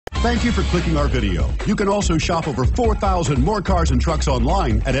Thank you for clicking our video. You can also shop over 4,000 more cars and trucks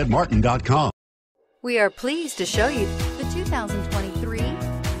online at edmartin.com. We are pleased to show you the 2023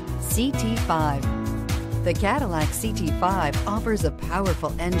 CT5. The Cadillac CT5 offers a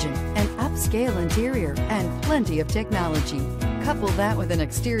powerful engine, an upscale interior, and plenty of technology. Couple that with an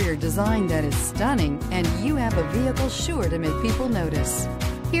exterior design that is stunning, and you have a vehicle sure to make people notice.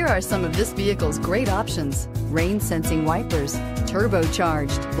 Here are some of this vehicle's great options: rain-sensing wipers,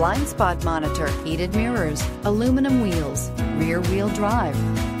 turbocharged, blind spot monitor, heated mirrors, aluminum wheels, rear-wheel drive,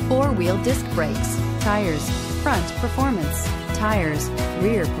 four-wheel disc brakes, tires, front performance, tires,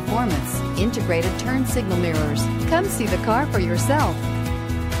 rear performance, integrated turn signal mirrors. Come see the car for yourself.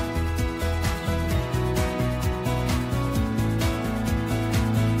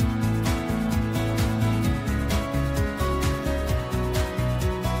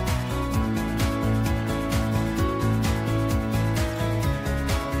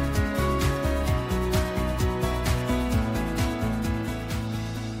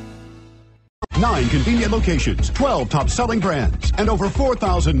 Nine convenient locations, 12 top-selling brands, and over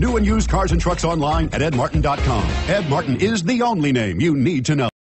 4,000 new and used cars and trucks online at edmartin.com. Ed Martin is the only name you need to know.